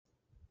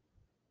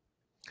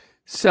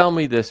Sell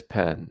me this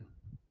pen.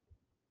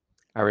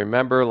 I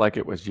remember like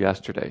it was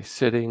yesterday,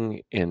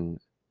 sitting in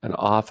an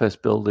office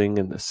building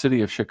in the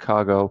city of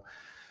Chicago,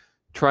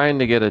 trying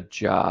to get a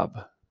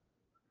job,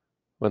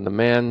 when the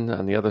man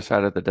on the other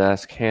side of the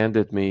desk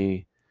handed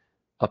me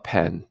a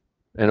pen,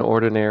 an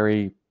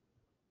ordinary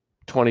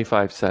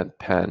 25-cent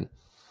pen,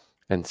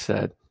 and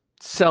said,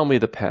 "Sell me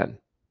the pen."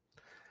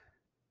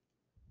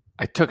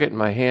 I took it in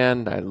my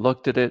hand, I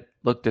looked at it,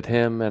 looked at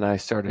him, and I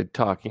started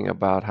talking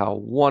about how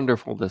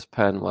wonderful this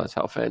pen was,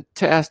 how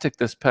fantastic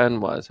this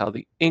pen was, how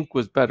the ink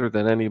was better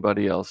than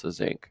anybody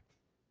else's ink.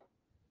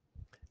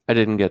 I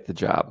didn't get the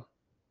job.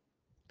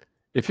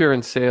 If you're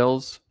in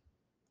sales,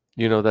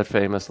 you know that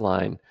famous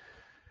line,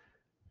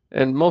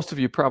 and most of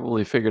you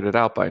probably figured it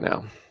out by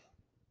now.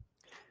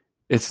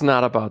 It's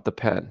not about the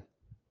pen.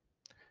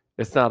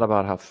 It's not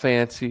about how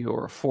fancy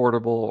or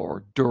affordable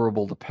or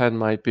durable the pen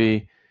might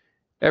be.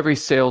 Every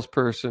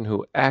salesperson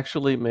who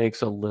actually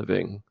makes a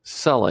living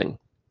selling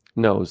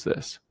knows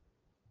this.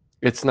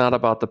 It's not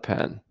about the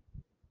pen.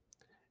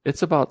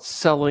 It's about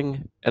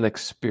selling an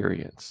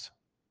experience.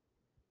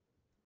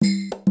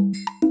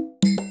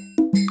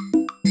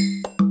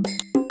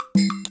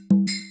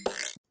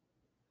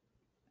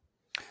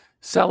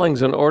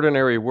 Selling's an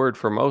ordinary word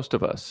for most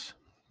of us,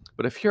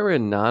 but if you're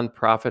in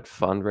nonprofit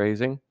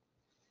fundraising,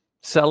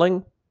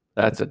 selling,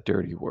 that's a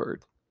dirty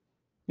word.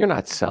 You're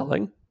not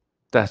selling.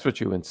 That's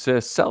what you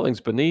insist.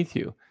 Selling's beneath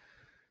you.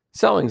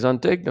 Selling's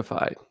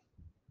undignified.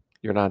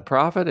 Your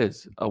nonprofit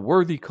is a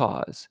worthy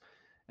cause,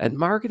 and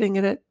marketing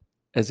it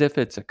as if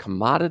it's a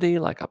commodity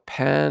like a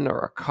pen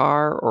or a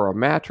car or a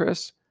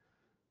mattress,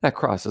 that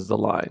crosses the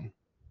line.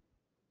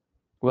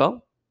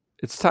 Well,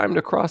 it's time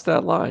to cross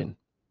that line.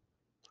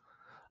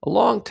 A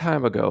long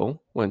time ago,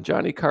 when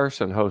Johnny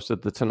Carson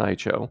hosted The Tonight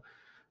Show,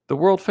 the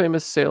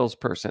world-famous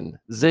salesperson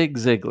Zig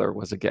Ziglar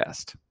was a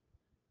guest.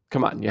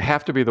 Come on, you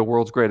have to be the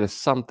world's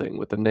greatest something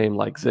with a name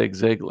like Zig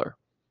Ziglar.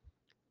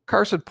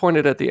 Carson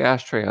pointed at the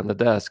ashtray on the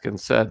desk and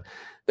said,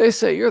 "They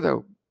say you're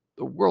the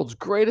world's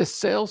greatest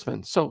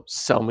salesman, so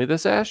sell me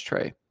this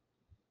ashtray."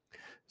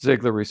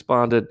 Ziglar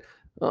responded,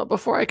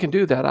 "Before I can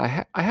do that,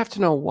 I have to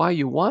know why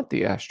you want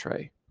the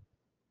ashtray."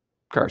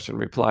 Carson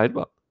replied,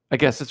 "Well, I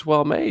guess it's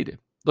well made.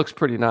 Looks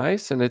pretty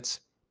nice, and it's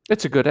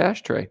a good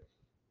ashtray."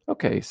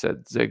 "Okay,"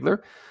 said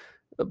Ziglar,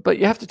 "but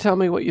you have to tell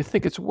me what you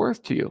think it's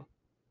worth to you."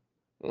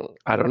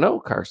 "I don't know,"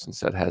 Carson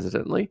said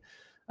hesitantly.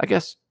 "I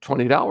guess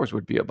 $20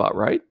 would be about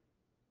right."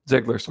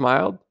 Ziglar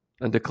smiled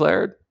and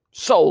declared,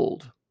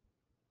 "Sold."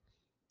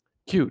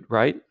 Cute,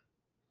 right?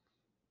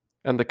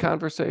 And the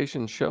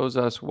conversation shows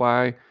us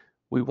why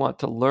we want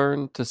to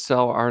learn to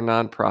sell our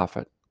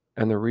nonprofit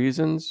and the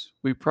reasons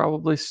we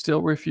probably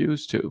still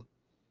refuse to.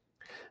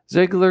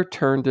 Ziglar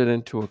turned it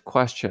into a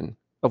question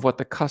of what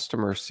the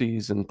customer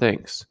sees and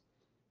thinks.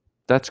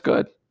 That's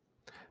good,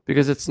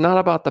 because it's not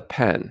about the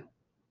pen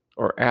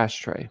or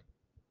ashtray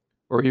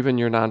or even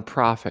your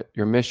nonprofit,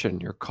 your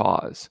mission, your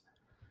cause.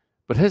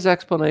 But his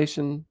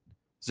explanation,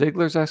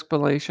 Ziglar's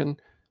explanation,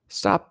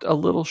 stopped a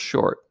little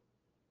short.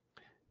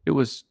 It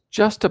was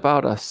just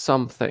about a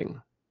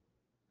something,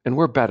 and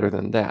we're better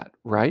than that,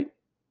 right?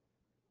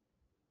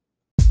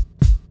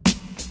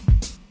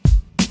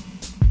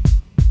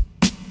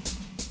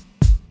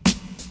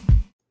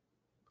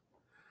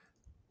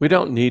 We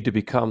don't need to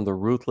become the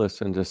ruthless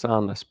and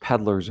dishonest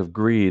peddlers of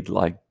greed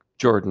like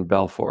Jordan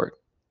Belfort,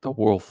 the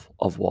Wolf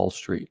of Wall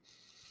Street.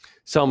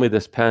 "Sell me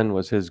this pen"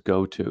 was his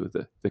go-to.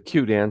 The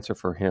cute answer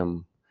for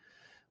him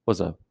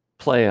was a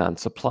play on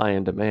supply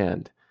and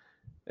demand.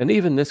 And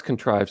even this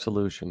contrived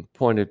solution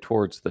pointed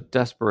towards the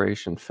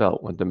desperation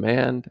felt when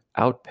demand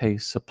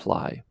outpaced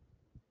supply.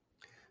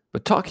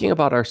 But talking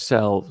about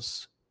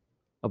ourselves,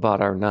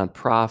 about our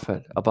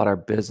nonprofit, about our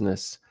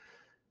business,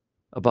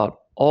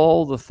 about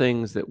all the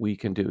things that we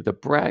can do, to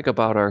brag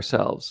about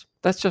ourselves,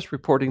 that's just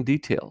reporting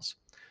details.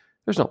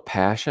 There's no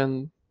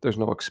passion, there's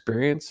no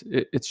experience,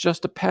 it's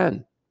just a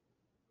pen.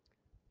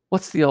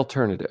 What's the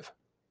alternative?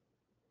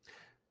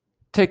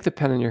 Take the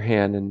pen in your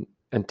hand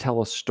and tell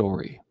a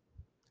story.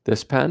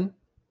 This pen?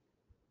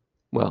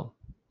 Well,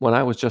 when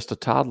I was just a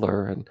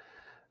toddler and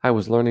I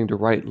was learning to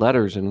write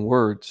letters and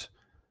words,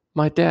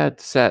 my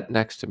dad sat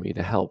next to me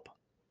to help.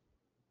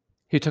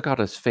 He took out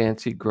his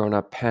fancy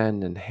grown-up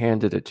pen and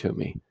handed it to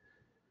me.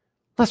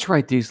 "Let's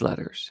write these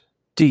letters.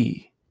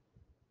 D."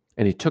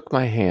 And he took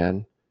my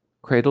hand,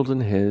 cradled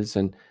in his,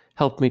 and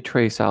helped me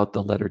trace out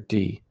the letter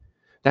D.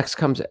 "Next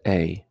comes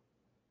A."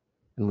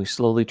 And we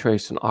slowly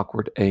traced an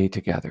awkward A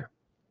together.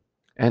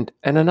 And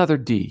another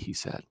D," he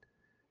said.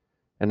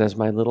 And as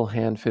my little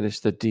hand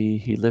finished the D,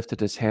 he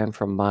lifted his hand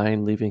from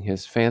mine, leaving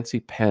his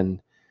fancy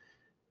pen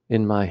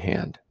in my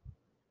hand.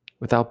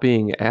 Without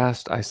being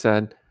asked, I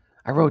said,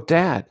 "I wrote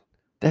Dad.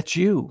 That's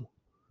you."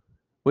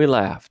 We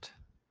laughed,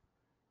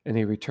 and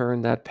he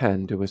returned that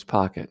pen to his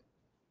pocket.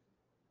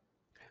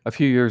 A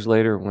few years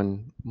later,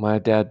 when my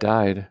dad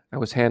died, I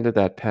was handed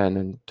that pen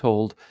and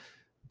told,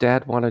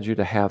 "Dad wanted you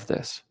to have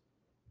this."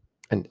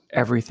 And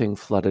everything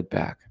flooded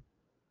back.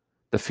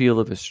 The feel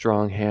of his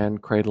strong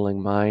hand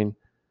cradling mine,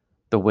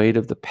 the weight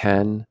of the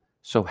pen,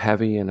 so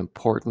heavy and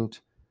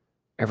important,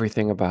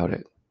 everything about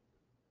it.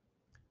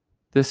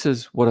 This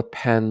is what a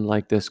pen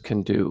like this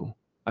can do,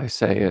 I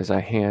say as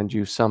I hand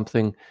you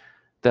something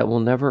that will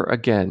never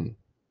again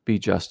be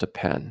just a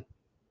pen.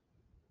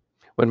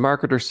 When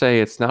marketers say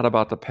it's not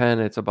about the pen,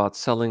 it's about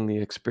selling the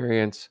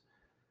experience,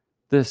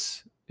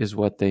 this is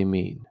what they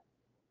mean.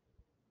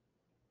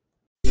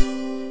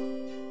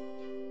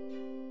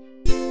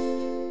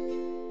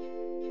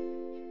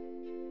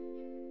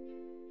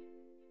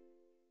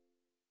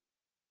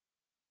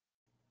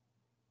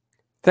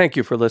 Thank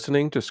you for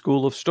listening to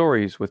School of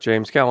Stories with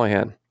James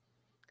Callahan.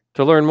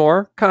 To learn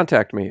more,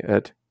 contact me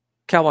at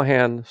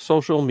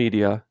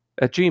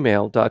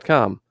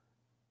callahansocialmedia@gmail.com.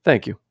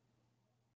 Thank you.